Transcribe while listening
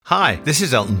Hi, this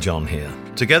is Elton John here.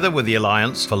 Together with the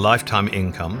Alliance for Lifetime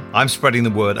Income, I'm spreading the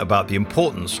word about the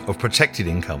importance of protected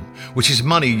income, which is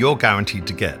money you're guaranteed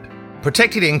to get.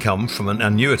 Protected income from an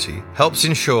annuity helps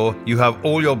ensure you have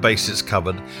all your bases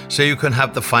covered so you can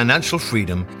have the financial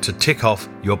freedom to tick off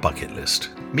your bucket list.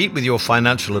 Meet with your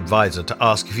financial advisor to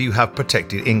ask if you have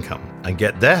protected income and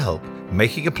get their help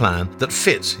making a plan that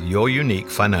fits your unique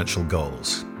financial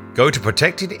goals. Go to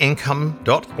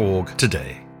protectedincome.org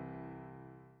today.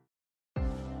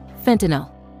 Fentanyl.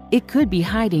 It could be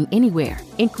hiding anywhere,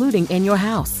 including in your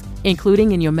house,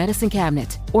 including in your medicine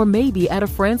cabinet, or maybe at a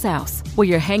friend's house where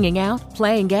you're hanging out,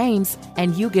 playing games,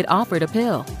 and you get offered a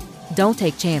pill. Don't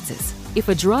take chances. If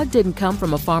a drug didn't come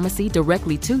from a pharmacy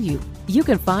directly to you, you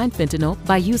can find fentanyl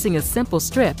by using a simple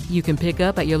strip you can pick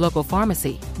up at your local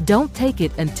pharmacy. Don't take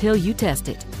it until you test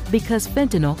it, because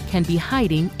fentanyl can be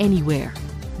hiding anywhere.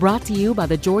 Brought to you by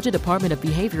the Georgia Department of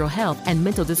Behavioral Health and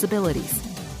Mental Disabilities.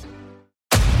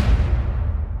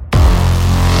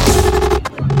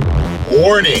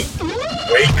 Warning!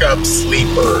 Wake up,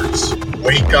 sleepers.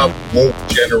 Wake up, woke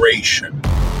generation.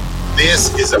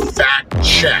 This is a fact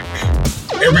check.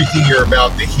 Everything you're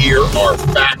about to hear are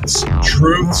facts,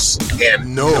 truths,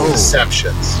 and no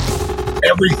deceptions.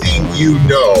 Everything you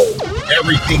know,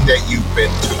 everything that you've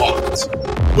been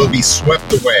taught, will be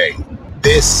swept away.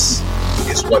 This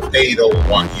is what they don't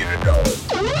want you to know.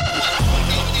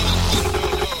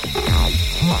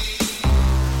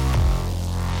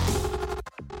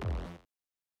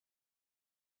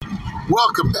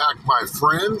 Welcome back, my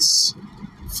friends,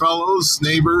 fellows,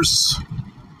 neighbors,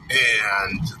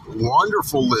 and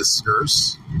wonderful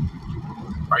listeners.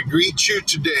 I greet you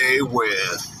today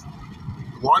with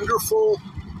wonderful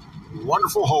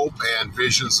hope and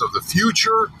visions of the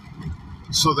future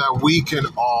so that we can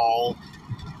all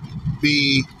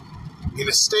be in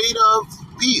a state of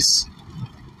peace.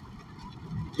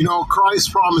 You know,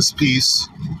 Christ promised peace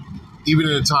even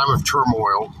in a time of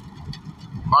turmoil.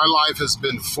 My life has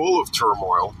been full of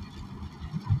turmoil,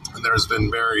 and there's been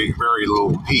very, very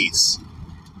little peace.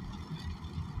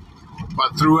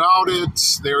 But throughout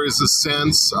it, there is a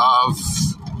sense of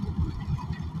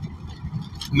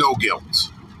no guilt,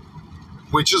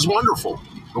 which is wonderful.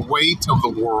 The weight of the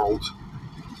world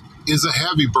is a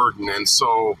heavy burden, and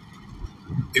so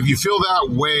if you feel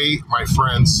that way, my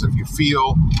friends, if you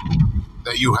feel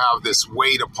that you have this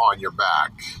weight upon your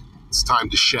back, it's time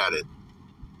to shed it.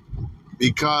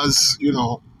 Because, you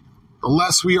know, the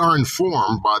less we are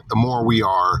informed, but the more we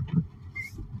are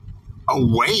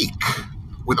awake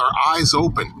with our eyes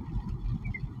open.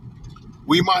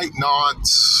 We might not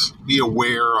be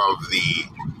aware of the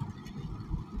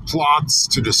plots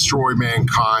to destroy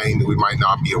mankind. We might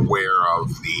not be aware of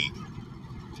the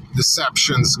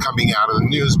deceptions coming out of the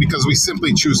news because we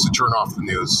simply choose to turn off the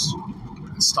news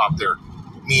and stop their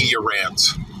media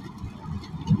rant,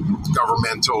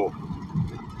 governmental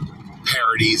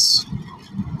parodies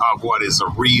of what is a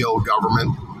real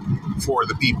government for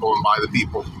the people and by the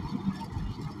people.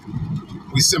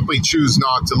 We simply choose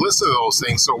not to listen to those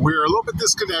things, so we're a little bit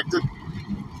disconnected.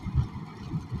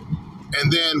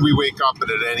 And then we wake up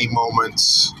and at any moment,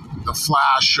 the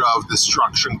flash of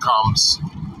destruction comes,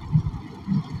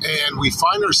 and we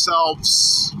find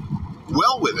ourselves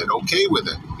well with it, okay with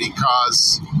it,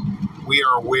 because we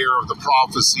are aware of the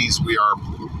prophecies, we are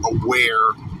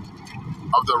aware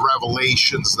of the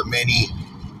revelations, the many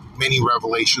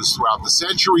revelations throughout the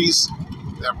centuries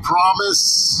that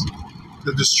promise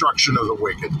the destruction of the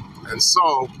wicked. And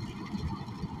so,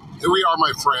 here we are,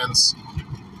 my friends,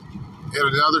 in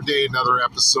another day, another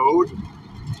episode.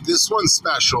 This one's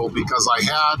special because I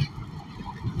had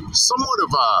somewhat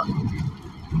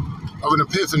of an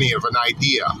epiphany, of an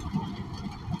idea.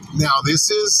 Now,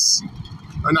 this is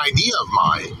an idea of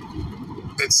mine.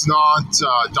 It's not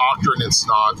doctrine, it's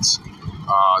not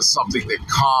something that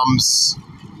comes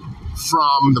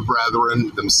from the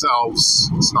brethren themselves.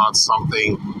 It's not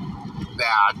something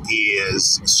that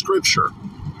is scripture.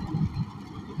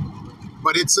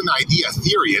 But it's an idea,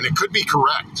 theory, and it could be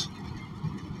correct.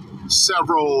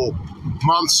 Several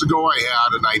months ago, I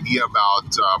had an idea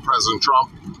about President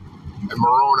Trump and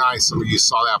Moroni. Some of you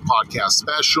saw that podcast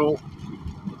special.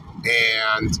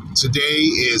 And today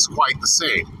is quite the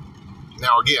same.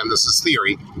 Now, again, this is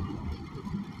theory.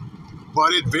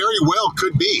 But it very well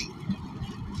could be,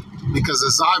 because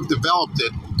as I've developed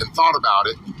it and thought about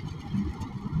it,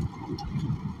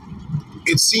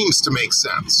 it seems to make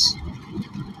sense.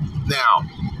 Now,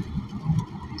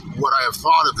 what I have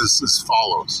thought of is as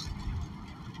follows,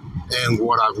 and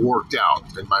what I've worked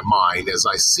out in my mind as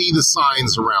I see the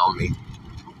signs around me.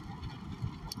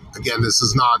 Again, this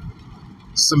is not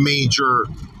some major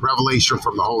revelation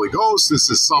from the Holy Ghost. This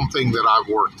is something that I've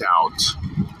worked out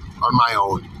on my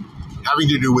own, having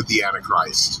to do with the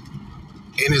Antichrist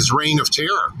and his reign of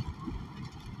terror.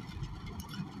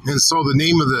 And so the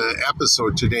name of the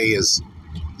episode today is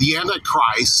The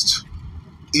Antichrist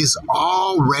is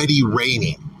Already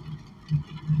Reigning.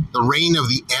 The reign of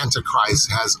the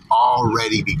Antichrist has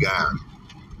already begun.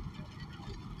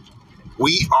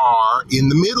 We are in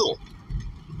the middle.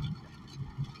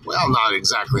 Well, not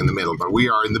exactly in the middle, but we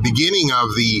are in the beginning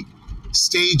of the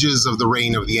stages of the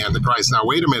reign of the Antichrist. Now,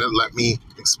 wait a minute, let me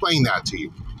explain that to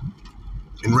you.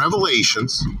 In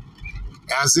Revelations,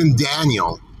 as in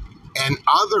Daniel, and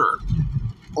other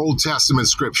Old Testament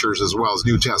scriptures, as well as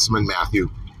New Testament Matthew,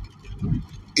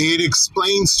 it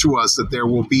explains to us that there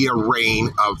will be a reign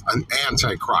of an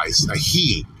Antichrist, a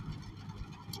he,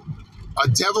 a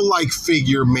devil-like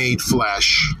figure made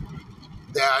flesh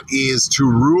that is to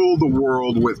rule the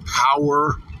world with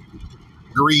power,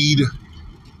 greed,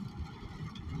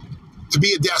 to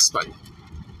be a despot,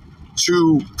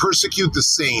 to persecute the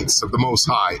saints of the Most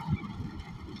High,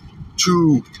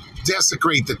 to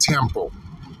desecrate the temple,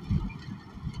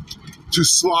 to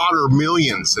slaughter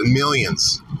millions and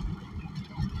millions,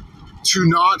 to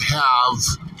not have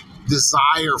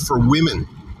desire for women,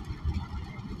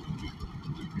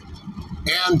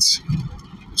 and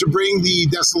to bring the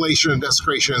desolation and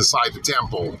desecration inside the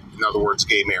temple, in other words,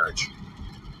 gay marriage.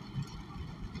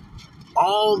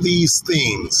 All these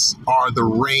things are the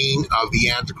reign of the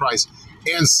Antichrist,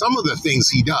 and some of the things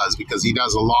he does, because he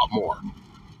does a lot more.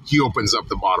 He opens up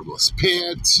the bottomless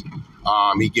pit,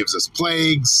 he gives us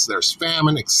plagues, there's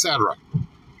famine, etc.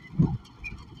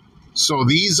 So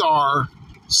these are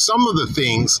some of the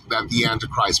things that the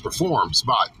Antichrist performs,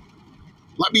 but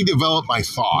let me develop my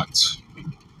thought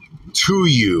to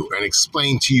you and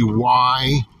explain to you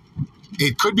why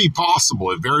it could be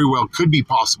possible, it very well could be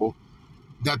possible,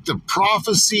 that the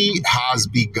prophecy has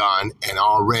begun and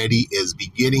already is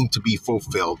beginning to be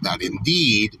fulfilled, that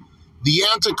indeed the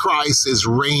Antichrist is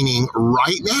reigning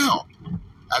right now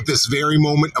at this very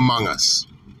moment among us.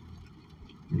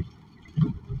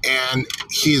 And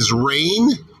his reign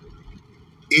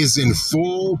is in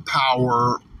full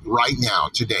power right now,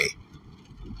 today.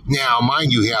 Now,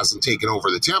 mind you, he hasn't taken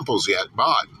over the temples yet,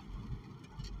 but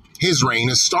his reign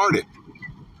has started.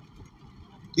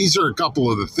 These are a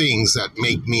couple of the things that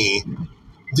make me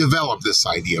develop this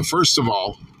idea. First of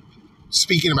all,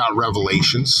 speaking about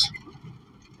Revelations,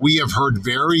 we have heard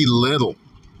very little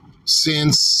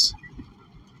since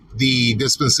the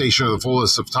dispensation of the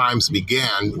fullness of times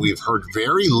began. We've heard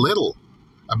very little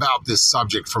about this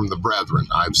subject from the brethren.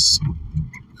 I've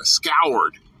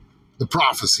scoured the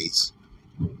prophecies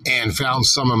and found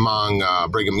some among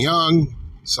Brigham Young,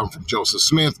 some from Joseph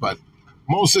Smith, but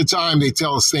most of the time they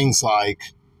tell us things like,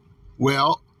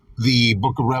 well, the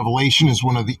book of Revelation is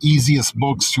one of the easiest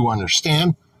books to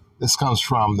understand. This comes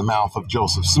from the mouth of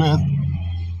Joseph Smith.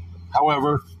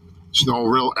 However, there's no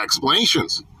real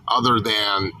explanations other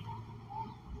than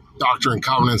Doctrine and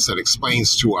Covenants that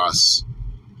explains to us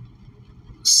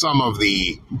some of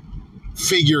the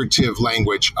figurative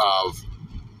language of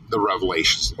the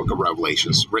Revelations, the book of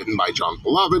Revelations, written by John the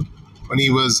Beloved when he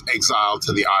was exiled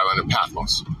to the island of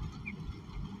Patmos.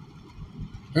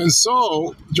 And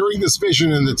so, during this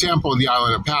vision in the temple in the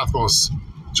island of Patmos,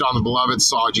 John the Beloved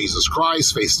saw Jesus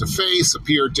Christ face to face,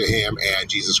 appeared to him, and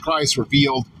Jesus Christ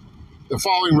revealed the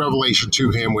following revelation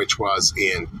to him, which was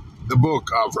in the book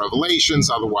of Revelations,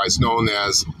 otherwise known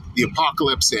as the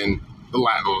Apocalypse in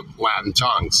the Latin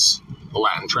tongues, the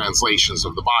Latin translations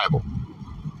of the Bible.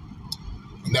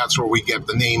 And that's where we get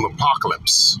the name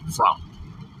Apocalypse from.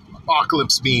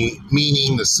 Apocalypse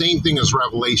meaning the same thing as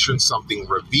Revelation, something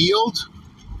revealed,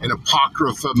 and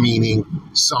Apocrypha meaning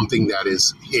something that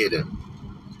is hidden.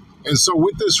 And so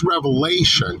with this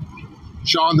revelation,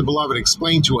 John the Beloved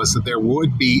explained to us that there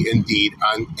would be indeed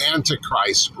an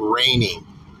Antichrist reigning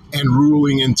and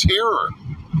ruling in terror.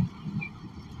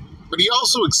 But he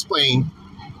also explained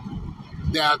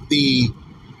that the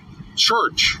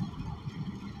church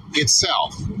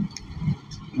itself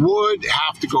would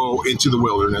have to go into the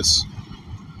wilderness,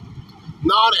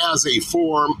 not as a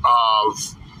form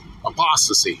of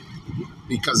apostasy,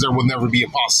 because there will never be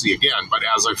apostasy again, but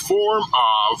as a form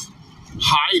of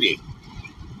hiding,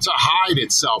 to hide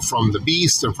itself from the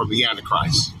beast and from the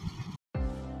Antichrist.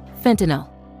 Fentanyl.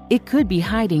 It could be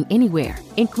hiding anywhere,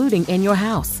 including in your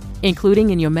house, including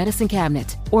in your medicine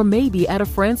cabinet, or maybe at a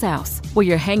friend's house where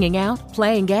you're hanging out,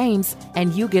 playing games,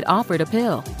 and you get offered a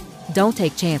pill. Don't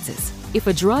take chances. If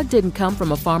a drug didn't come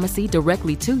from a pharmacy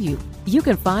directly to you, You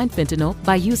can find fentanyl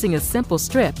by using a simple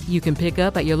strip you can pick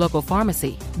up at your local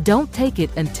pharmacy. Don't take it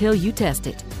until you test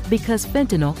it, because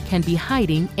fentanyl can be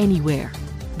hiding anywhere.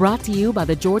 Brought to you by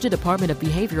the Georgia Department of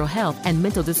Behavioral Health and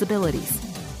Mental Disabilities.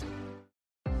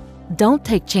 Don't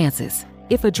take chances.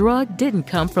 If a drug didn't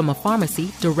come from a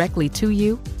pharmacy directly to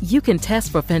you, you can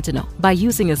test for fentanyl by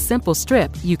using a simple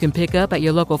strip you can pick up at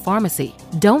your local pharmacy.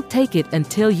 Don't take it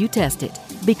until you test it,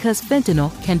 because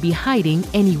fentanyl can be hiding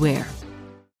anywhere.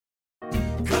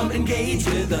 Come engage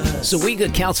with us.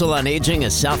 Saweega Council on Aging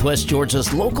is Southwest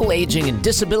Georgia's local aging and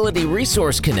disability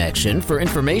resource connection for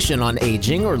information on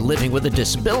aging or living with a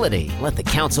disability. Let the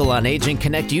Council on Aging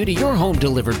connect you to your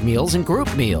home-delivered meals and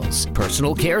group meals,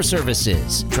 personal care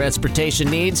services, transportation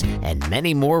needs, and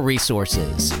many more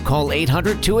resources. Call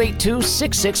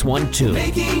 800-282-6612.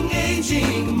 Making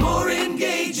aging more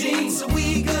engaging.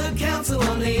 Saweega Council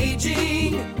on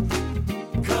Aging.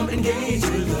 Come engage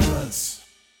with us.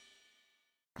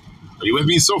 Are you with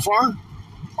me so far?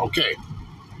 Okay.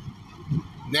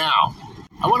 Now,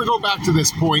 I want to go back to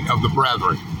this point of the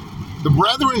brethren. The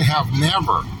brethren have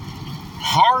never,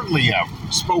 hardly ever,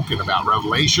 spoken about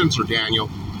Revelations or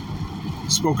Daniel,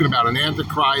 spoken about an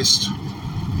Antichrist.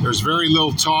 There's very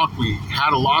little talk. We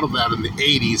had a lot of that in the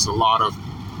 80s, a lot of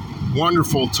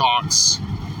wonderful talks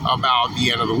about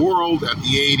the end of the world at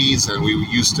the 80s, and we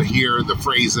used to hear the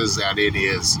phrases that it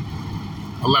is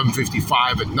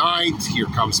 11:55 at night, here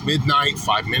comes midnight,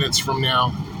 5 minutes from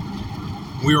now.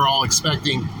 We were all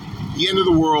expecting the end of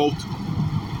the world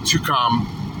to come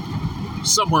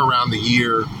somewhere around the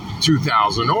year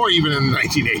 2000, or even in the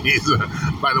 1980s,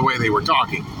 by the way they were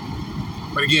talking.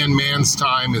 But again, man's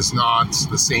time is not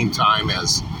the same time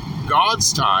as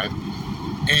God's time,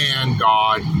 and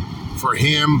God, for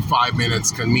him, 5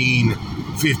 minutes can mean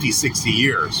 50, 60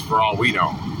 years, for all we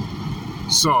know.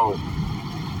 So,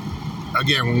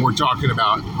 again, when we're talking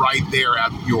about right there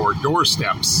at your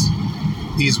doorsteps,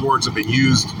 these words have been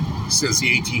used since the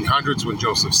 1800s when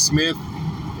Joseph Smith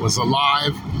was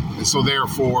alive. And so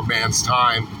therefore, man's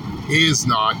time is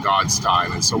not God's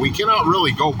time. And so we cannot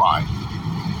really go by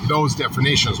those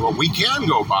definitions. What we can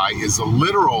go by is the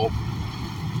literal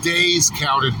days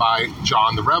counted by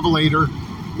John the Revelator,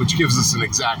 which gives us an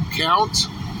exact count,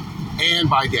 and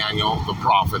by Daniel the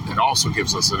prophet, that also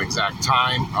gives us an exact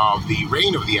time of the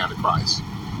reign of the Antichrist,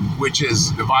 which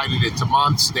is divided into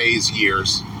months, days,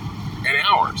 years, and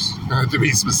hours, to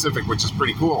be specific, which is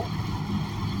pretty cool.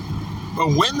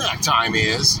 But when that time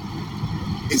is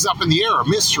up in the air, a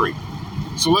mystery.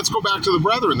 So let's go back to the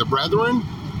brethren. The brethren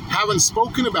haven't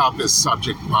spoken about this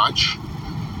subject much.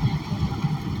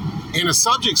 And a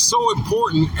subject so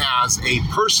important as a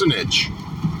personage,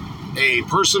 a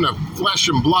person of flesh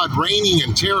and blood reigning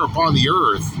in terror upon the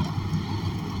earth,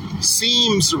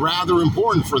 seems rather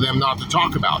important for them not to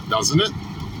talk about, doesn't it?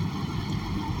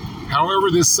 However,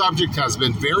 this subject has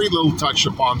been very little touched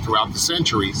upon throughout the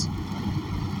centuries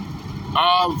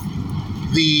of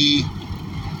the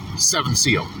seventh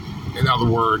seal. In other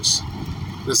words,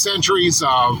 the centuries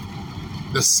of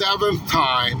the seventh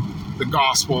time the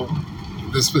gospel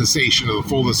dispensation of the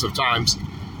fullness of times,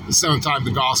 the seventh time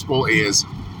the gospel is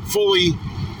fully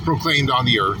proclaimed on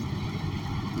the earth.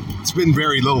 It's been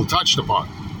very little touched upon.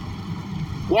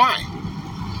 Why?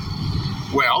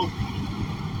 Well,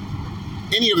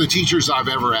 any of the teachers I've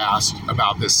ever asked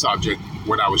about this subject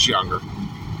when I was younger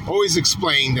always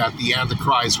explained that the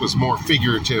Antichrist was more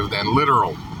figurative than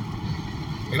literal.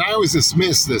 And I always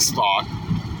dismissed this thought,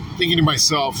 thinking to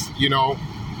myself, you know,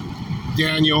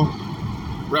 Daniel,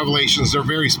 Revelations, they're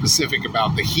very specific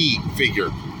about the he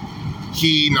figure.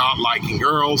 He not liking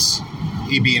girls,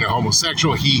 he being a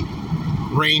homosexual, he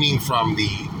reigning from the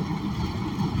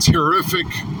terrific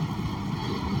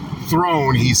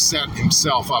throne he set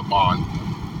himself up on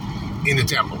in the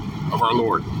temple of our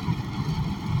Lord.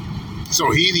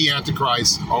 So he, the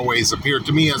Antichrist, always appeared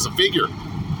to me as a figure,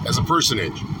 as a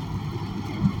personage,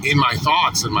 in my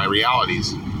thoughts and my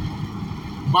realities.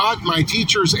 But my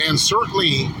teachers, and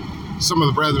certainly some of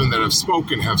the brethren that have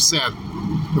spoken, have said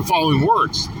the following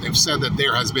words. They've said that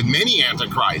there has been many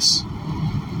Antichrists,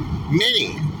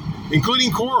 many,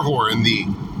 including Korihor in the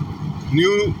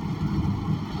new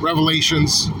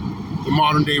revelations, the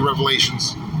modern day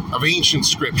revelations of ancient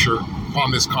scripture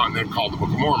upon this continent called the Book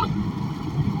of Mormon.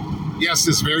 Yes,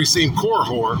 this very same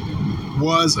Korihor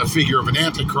was a figure of an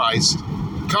Antichrist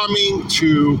coming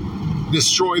to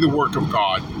destroy the work of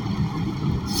God,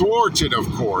 thwarted,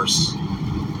 of course,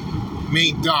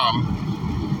 made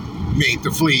dumb, made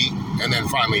to flee, and then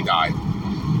finally died.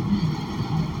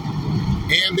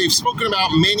 And they've spoken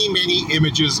about many, many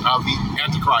images of the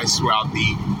Antichrist throughout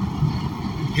the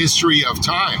history of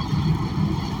time.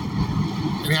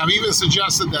 And and have even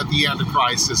suggested that the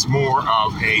Antichrist is more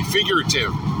of a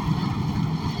figurative,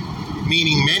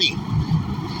 meaning many,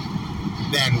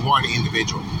 than one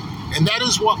individual. And that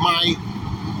is what my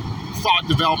thought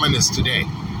development is today.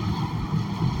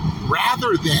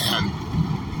 Rather than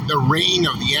the reign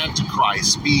of the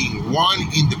Antichrist being one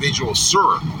individual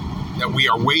sir that we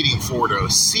are waiting for to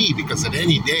see, because at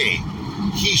any day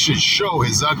he should show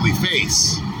his ugly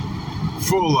face,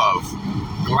 full of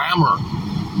glamour,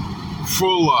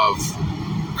 full of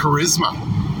charisma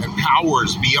and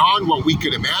powers beyond what we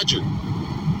could imagine.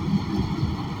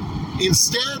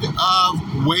 Instead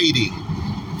of waiting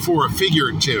for a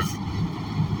figurative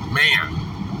man,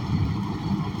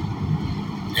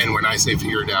 and when I say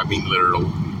figurative, I mean literal,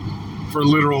 for a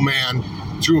literal man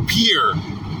to appear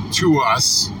to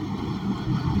us,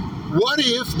 what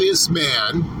if this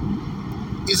man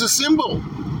is a symbol?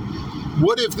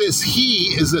 What if this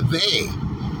he is a they?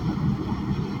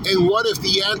 And what if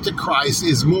the Antichrist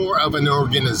is more of an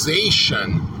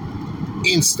organization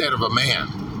instead of a man?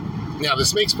 Now,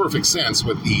 this makes perfect sense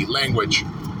with the language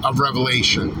of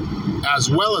Revelation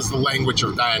as well as the language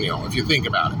of Daniel, if you think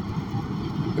about it.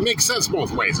 It makes sense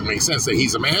both ways. It makes sense that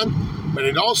he's a man, but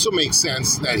it also makes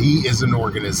sense that he is an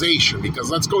organization, because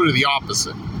let's go to the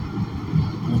opposite.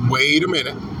 Wait a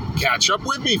minute. Catch up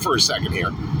with me for a second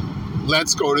here.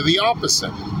 Let's go to the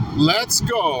opposite. Let's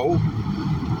go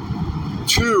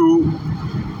to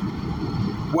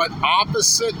what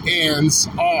opposite ends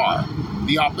are.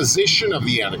 The opposition of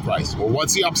the Antichrist. Well,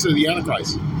 what's the opposite of the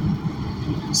Antichrist?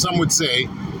 Some would say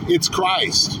it's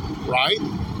Christ, right?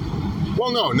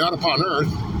 Well, no, not upon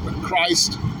earth. But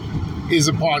Christ is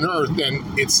upon earth, then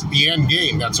it's the end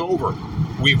game. That's over.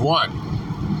 We've won.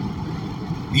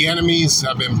 The enemies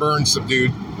have been burned,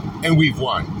 subdued, and we've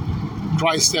won.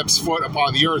 Christ steps foot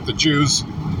upon the earth. The Jews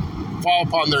fall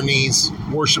upon their knees,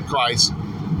 worship Christ.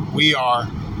 We are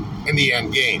in the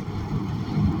end game.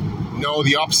 No,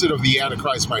 the opposite of the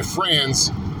Antichrist, my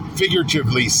friends,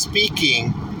 figuratively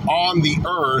speaking, on the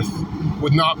earth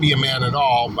would not be a man at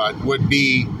all, but would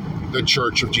be the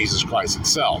Church of Jesus Christ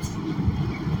itself.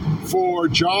 For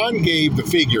John gave the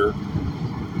figure,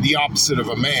 the opposite of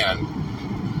a man,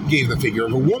 gave the figure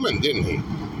of a woman, didn't he?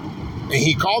 And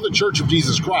he called the Church of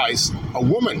Jesus Christ a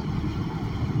woman.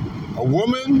 A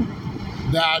woman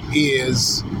that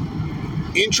is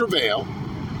in travail,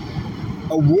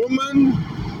 a woman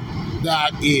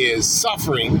that is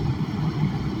suffering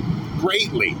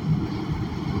greatly,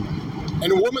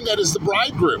 and a woman that is the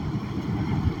bridegroom,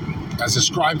 as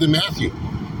described in Matthew.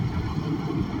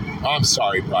 I'm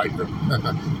sorry, bridegroom.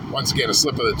 Once again, a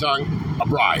slip of the tongue, a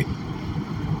bride.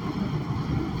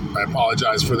 I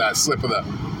apologize for that slip of the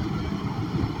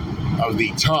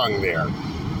tongue there.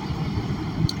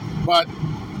 But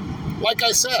like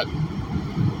I said,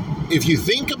 if you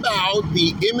think about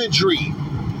the imagery,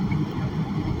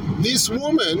 this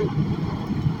woman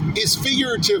is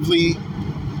figuratively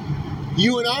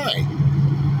you and I,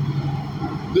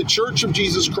 the Church of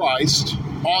Jesus Christ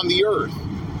on the earth,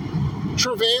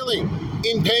 travailing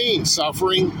in pain,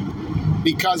 suffering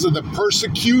because of the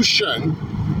persecution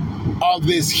of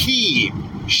this she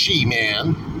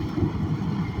man,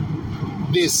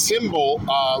 this symbol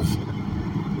of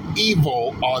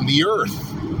evil on the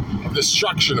earth, of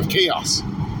destruction, of chaos.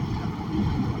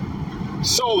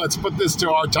 So let's put this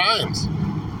to our times.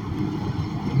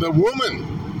 The woman,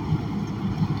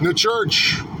 the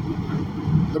church,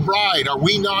 the bride, are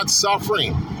we not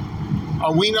suffering?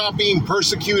 Are we not being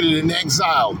persecuted and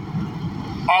exiled?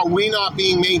 Are we not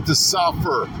being made to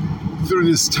suffer through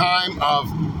this time of,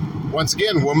 once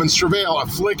again, woman's travail,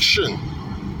 affliction,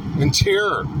 and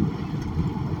terror?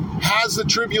 Has the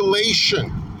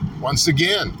tribulation, once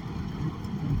again,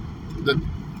 the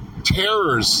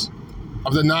terrors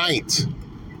of the night,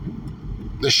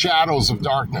 the shadows of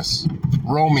darkness,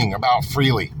 roaming about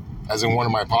freely, as in one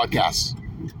of my podcasts,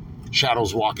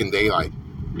 Shadows Walk in Daylight.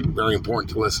 Very important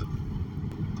to listen.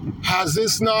 Has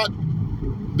this not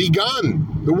begun?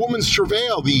 The woman's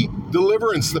travail, the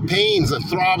deliverance, the pains, the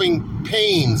throbbing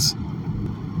pains,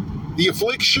 the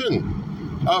affliction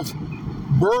of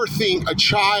birthing a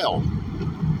child.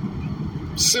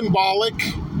 Symbolic?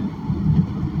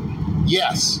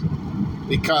 Yes,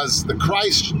 because the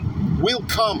Christ will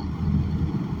come.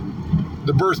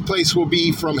 The birthplace will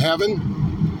be from heaven,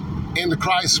 and the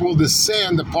Christ will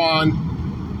descend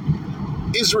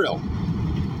upon Israel.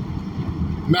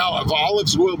 Mount of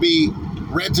Olives will be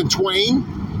rent in twain,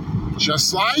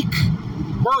 just like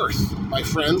birth, my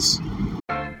friends.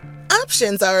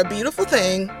 Options are a beautiful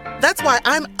thing. That's why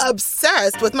I'm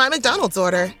obsessed with my McDonald's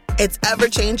order. It's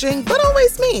ever-changing, but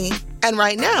always me. And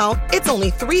right now, it's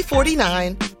only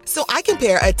 $3.49. so I can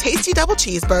pair a tasty double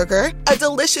cheeseburger, a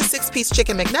delicious 6-piece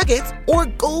chicken McNuggets, or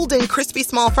golden crispy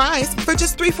small fries for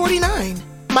just $3.49.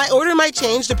 My order might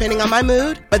change depending on my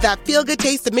mood, but that feel-good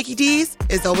taste of Mickey D's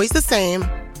is always the same.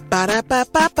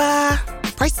 Ba-da-ba-ba-ba.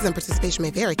 Prices and participation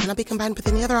may vary. Cannot be combined with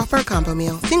any other offer or combo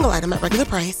meal. Single item at regular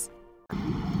price.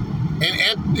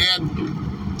 And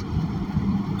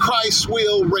Christ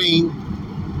will reign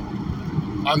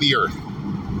on the earth.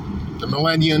 The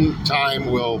millennium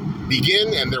time will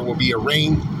begin, and there will be a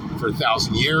reign for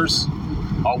 1,000 years.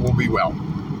 All will be well.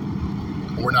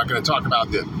 And we're not going to talk about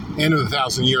the end of the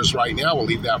 1,000 years right now. We'll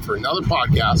leave that for another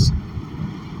podcast.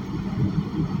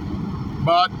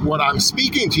 But what I'm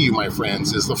speaking to you, my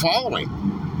friends, is the following.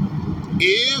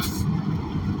 If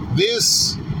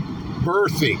this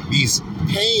birthing, these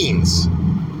pains,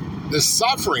 this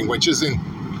suffering, which is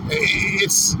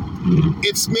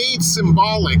it's made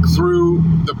symbolic through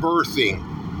the birthing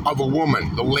of a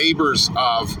woman, the labors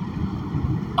of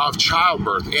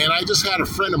childbirth. And I just had a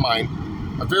friend of mine,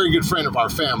 a very good friend of our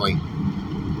family,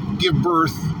 give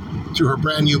birth to her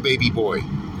brand new baby boy.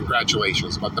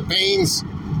 Congratulations. But the pains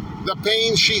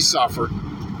she suffered,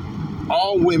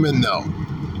 all women know.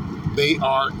 They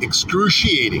are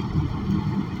excruciating.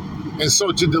 And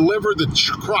so to deliver the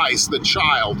Christ, the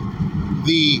child,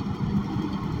 the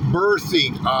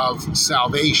birthing of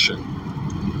salvation,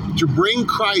 to bring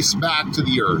Christ back to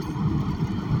the earth,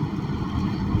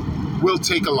 will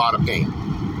take a lot of pain.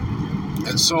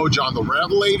 And so John the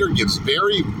Revelator gives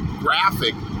very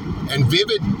graphic and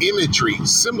vivid imagery,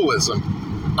 symbolism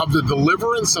of the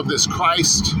deliverance of this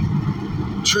Christ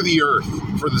to the earth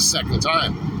for the second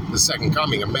time, the second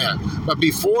coming of man. But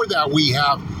before that, we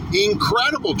have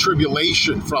incredible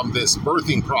tribulation from this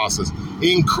birthing process,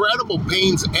 incredible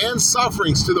pains and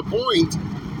sufferings, to the point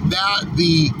that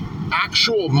the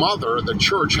actual mother, the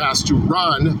church, has to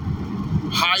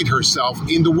hide herself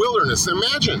in the wilderness.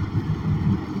 Imagine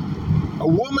a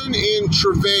woman in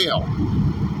travail,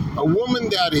 a woman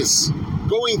that is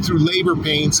going through labor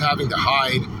pains, having to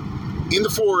hide in the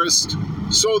forest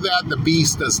so that the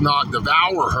beast does not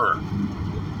devour her.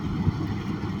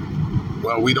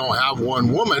 Well, we don't have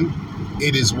one woman,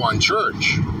 it is one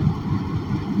church.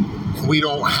 And we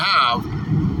don't have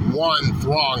one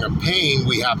throng of pain,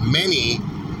 we have many,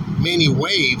 many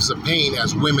waves of pain,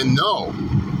 as women know.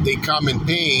 They come in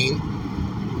pain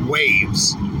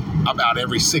waves about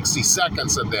every 60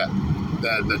 seconds, and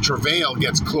the travail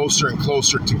gets closer and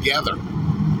closer together.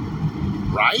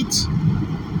 Right?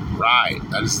 Right.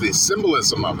 That is the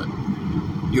symbolism of it.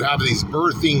 You have these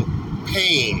birthing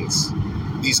pains,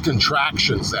 these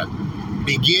contractions that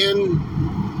begin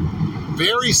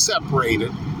very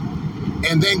separated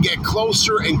and then get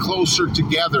closer and closer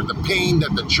together. The pain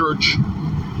that the church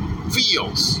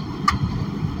feels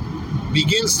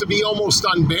begins to be almost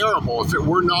unbearable if it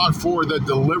were not for the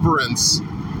deliverance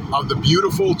of the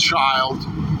beautiful child,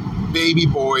 baby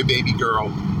boy, baby girl,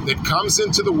 that comes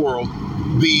into the world.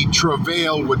 The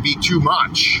travail would be too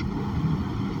much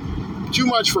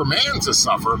for man to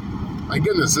suffer. My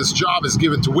goodness, this job is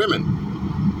given to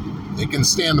women. They can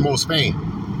stand the most pain.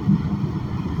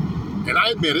 And I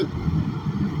admit it,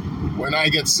 when I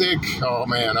get sick, oh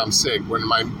man, I'm sick. When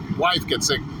my wife gets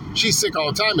sick, she's sick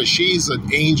all the time, but she's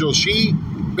an angel. She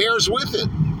bears with it.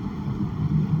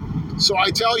 So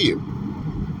I tell you,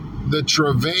 the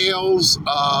travails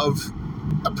of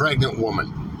a pregnant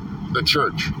woman, the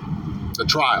church, the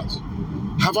trials,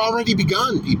 have already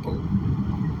begun, people.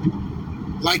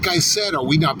 Like I said, are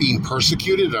we not being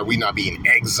persecuted? Are we not being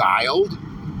exiled?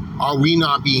 Are we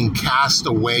not being cast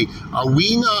away? Are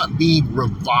we not being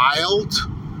reviled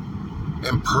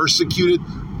and persecuted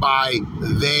by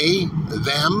they,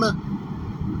 them,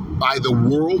 by the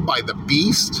world, by the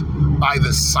beast, by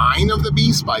the sign of the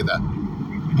beast, by the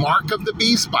mark of the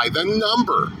beast, by the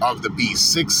number of the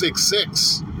beast,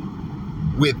 666,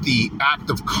 with the act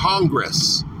of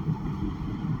Congress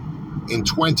in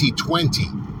 2020,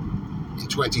 in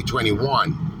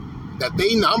 2021, that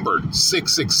they numbered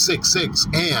 6666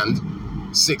 and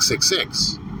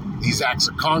 666. These acts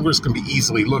of Congress can be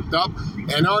easily looked up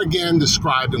and are again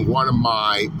described in one of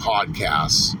my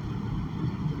podcasts,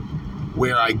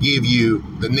 where I give you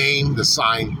the name, the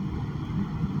sign,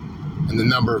 and the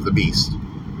number of the beast.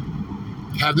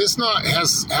 Has this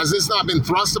not been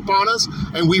thrust upon us,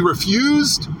 and we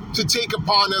refused to take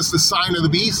upon us the sign of the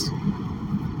beast?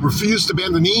 Refused to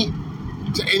bend the knee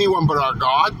to anyone but our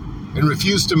God, and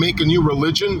refused to make a new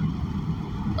religion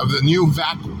of the new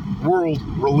world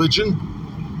religion?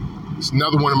 It's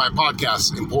another one of my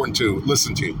podcasts important to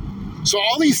listen to. So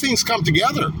all these things come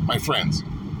together, my friends.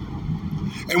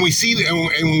 And we see,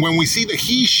 and when we see the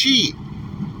he, she,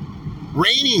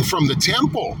 reigning from the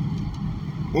temple,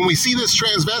 when we see this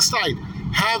transvestite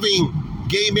having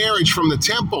gay marriage from the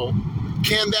temple,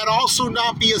 can that also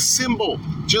not be a symbol?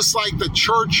 Just like the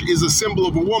church is a symbol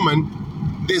of a woman,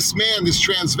 this man, this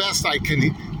transvestite,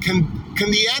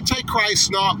 can the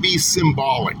Antichrist not be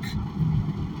symbolic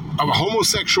of a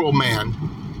homosexual man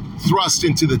thrust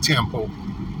into the temple,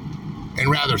 and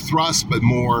rather thrust, but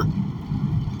more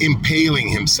impaling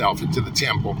himself into the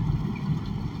temple,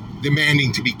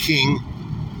 demanding to be king,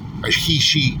 a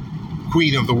he-she,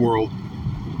 queen of the world,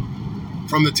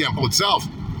 from the temple itself?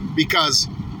 Because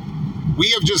we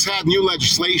have just had new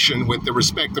legislation with the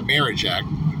Respect of Marriage Act,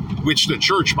 which the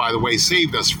church, by the way,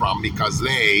 saved us from, because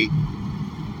they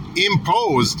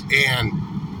imposed and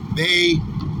they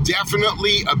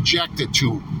definitely objected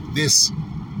to this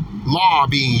law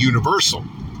being universal.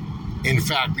 In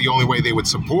fact, the only way they would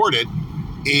support it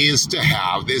is to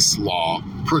have this law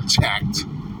protect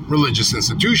religious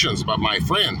institutions. But my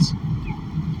friends,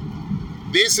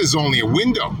 this is only a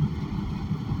window.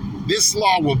 This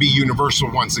law will be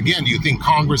universal once again. Do you think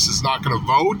Congress is not going to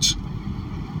vote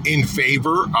in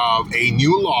favor of a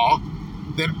new law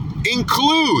that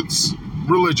includes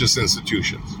religious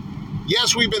institutions?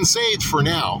 Yes, we've been saved for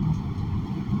now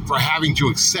for having to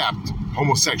accept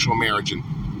homosexual marriage in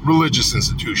religious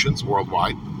institutions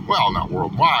worldwide. Well, not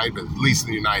worldwide, but at least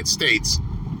in the United States.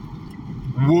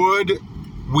 Would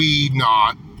we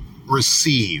not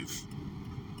receive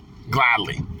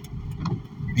gladly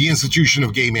the institution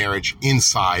of gay marriage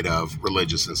inside of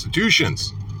religious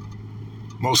institutions?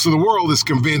 Most of the world is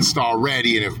convinced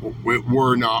already, and if it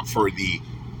were not for the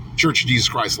Church of Jesus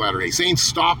Christ of Latter-day Saints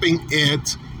stopping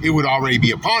it, it would already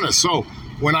be upon us. So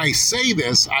when I say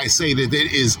this, I say that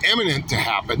it is imminent to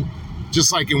happen,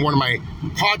 just like in one of my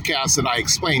podcasts that I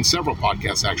explained, several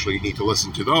podcasts actually, you need to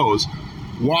listen to those,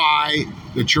 why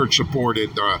the church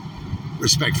supported the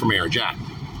Respect for Marriage Act.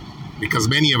 Because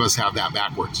many of us have that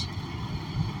backwards.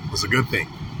 It was a good thing.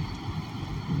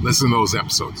 Listen to those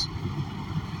episodes.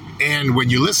 And when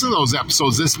you listen to those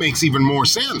episodes, this makes even more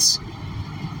sense.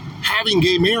 Having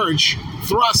gay marriage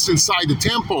thrust inside the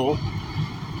temple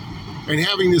and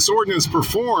having this ordinance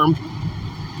performed,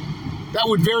 that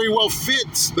would very well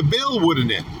fit the bill,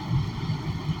 wouldn't it?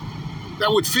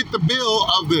 That would fit the bill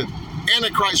of the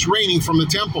Antichrist reigning from the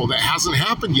temple. That hasn't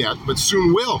happened yet, but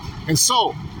soon will. And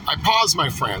so I pause, my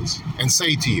friends, and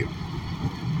say to you,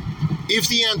 if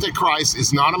the Antichrist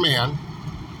is not a man,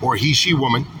 or he, she,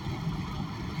 woman,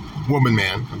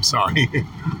 man, I'm sorry,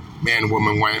 man,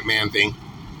 woman, man thing.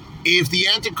 If the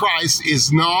Antichrist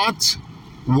is not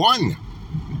one,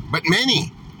 but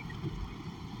many,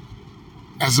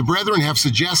 as the brethren have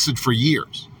suggested for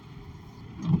years,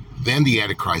 then the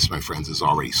Antichrist, my friends, has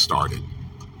already started.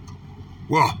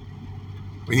 Well,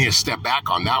 we need to step back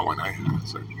on that one.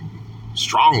 It's a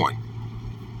strong one.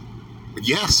 But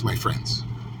yes, my friends,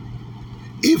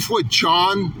 if what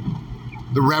John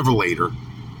the Revelator,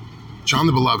 John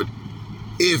the Beloved,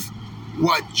 if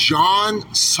what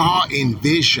John saw in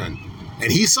vision,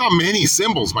 and he saw many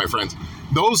symbols, my friends,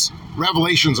 those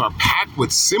revelations are packed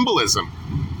with symbolism.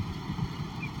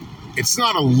 It's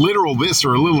not a literal this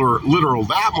or a literal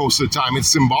that most of the time. It's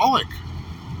symbolic.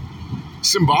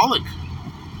 Symbolic.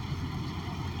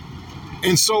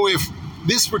 And so if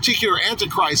this particular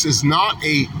Antichrist is not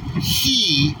a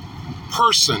he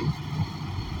person,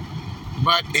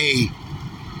 but a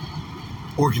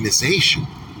organization,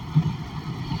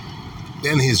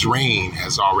 then his reign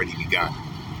has already begun.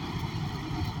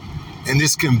 And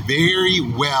this can very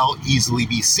well easily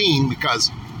be seen because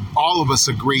all of us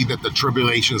agree that the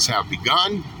tribulations have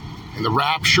begun, and the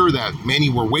rapture that many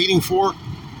were waiting for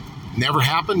never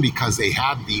happened because they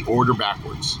had the order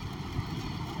backwards.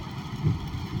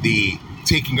 The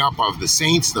taking up of the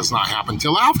saints does not happen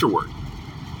till afterward,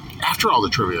 after all the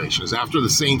tribulations, after the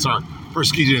saints are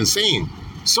persecuted and slain.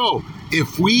 So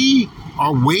if we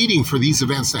are waiting for these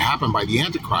events to happen by the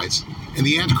Antichrist, and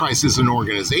the Antichrist is an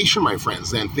organization, my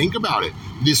friends, then think about it.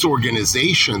 This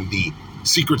organization, the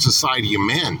secret society of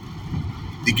men,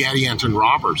 the Gadianton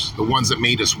robbers, the ones that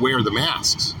made us wear the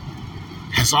masks,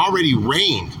 has already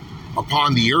reigned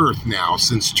upon the earth now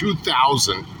since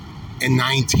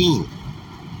 2019,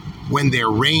 when their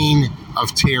reign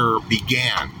of terror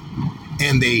began.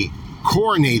 And they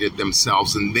coronated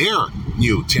themselves in their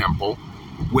new temple,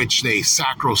 which they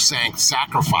sacrosanct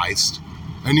sacrificed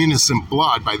an innocent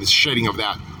blood by the shedding of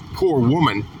that poor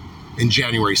woman in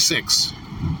January 6th.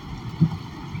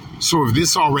 So if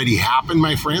this already happened,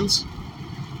 my friends,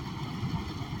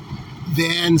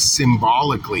 then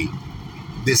symbolically,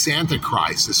 this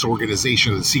Antichrist, this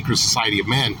organization of the secret society of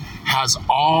men, has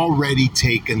already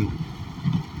taken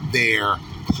their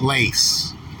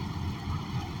place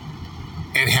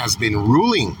and has been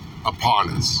ruling upon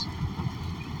us.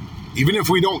 Even if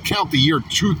we don't count the year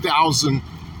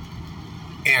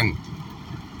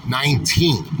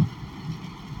 2019,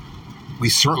 we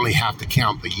certainly have to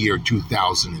count the year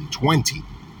 2020.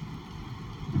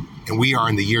 And we are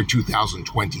in the year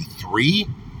 2023.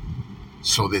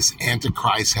 So this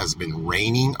Antichrist has been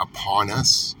reigning upon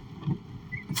us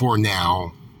for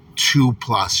now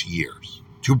 2+ years.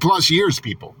 2+ years,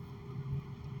 people.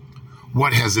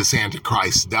 What has this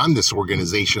Antichrist done, this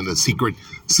organization, the Secret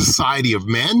Society of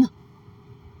Men?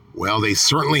 Well, they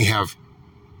certainly have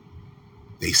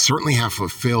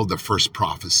fulfilled the first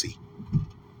prophecy,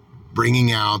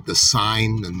 bringing out the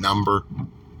sign, the number,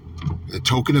 the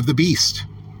token of the beast.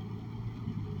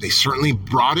 They certainly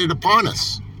brought it upon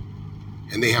us,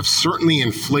 and they have certainly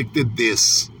inflicted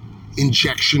this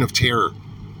injection of terror,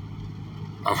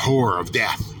 of horror, of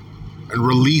death, and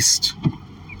released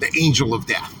the angel of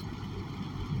death.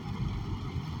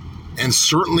 And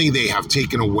certainly they have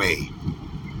taken away,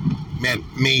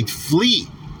 made flee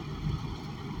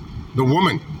the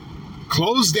woman,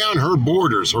 closed down her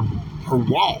borders, her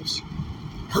walls,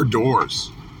 her doors,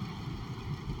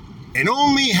 and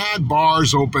only had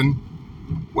bars open.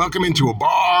 Welcome into a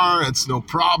bar, that's no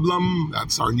problem.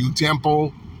 That's our new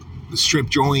temple, the strip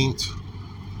joint.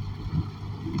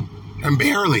 And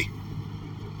barely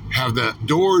have the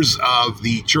doors of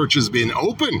the churches been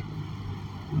open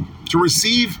to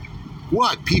receive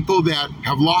what? People that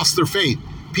have lost their faith,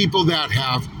 people that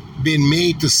have been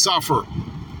made to suffer,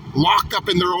 locked up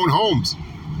in their own homes.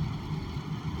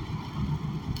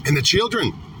 And the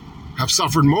children have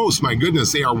suffered most. My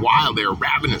goodness, they are wild, they are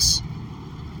ravenous.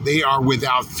 They are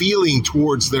without feeling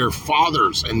towards their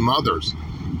fathers and mothers.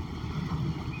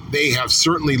 They have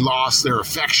certainly lost their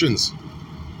affections.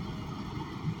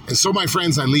 And so, my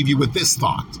friends, I leave you with this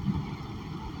thought.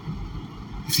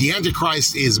 If the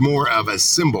Antichrist is more of a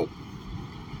symbol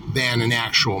than an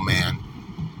actual man,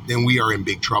 then we are in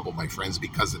big trouble, my friends,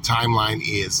 because the timeline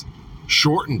is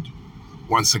shortened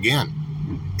once again.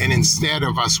 And instead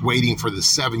of us waiting for the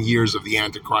 7 years of the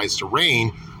Antichrist to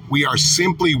reign, we are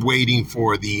simply waiting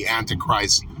for the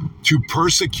Antichrist to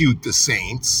persecute the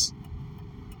saints,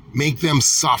 make them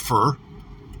suffer,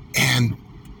 and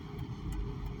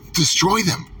destroy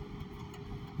them,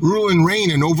 rule and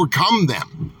reign and overcome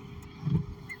them.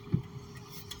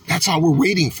 That's all we're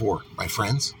waiting for, my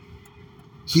friends.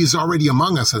 He's already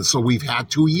among us, and so we've had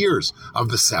 2 years of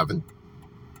the 7,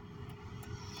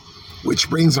 which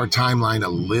brings our timeline a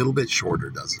little bit shorter,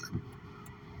 doesn't it?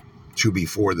 To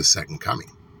before the second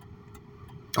coming.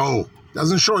 Oh,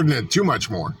 doesn't shorten it too much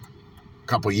more, a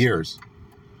couple years,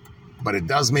 but it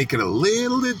does make it a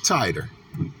little bit tighter,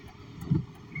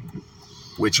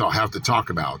 which I'll have to talk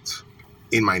about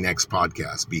in my next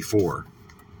podcast before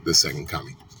the second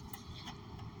coming.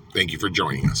 Thank you for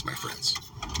joining us, my friends.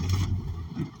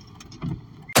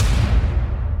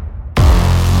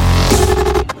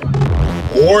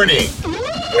 Warning!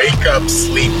 Wake up,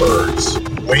 sleepers.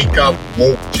 Wake up,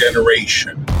 woke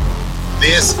generation.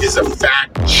 This is a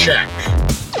fact check.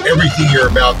 Everything you're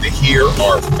about to hear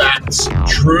are facts,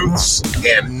 truths,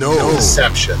 and no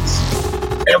deceptions.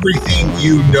 Everything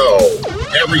you know,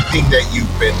 everything that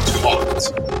you've been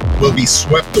taught will be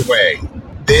swept away.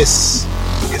 This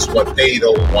is what they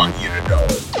don't want you to know.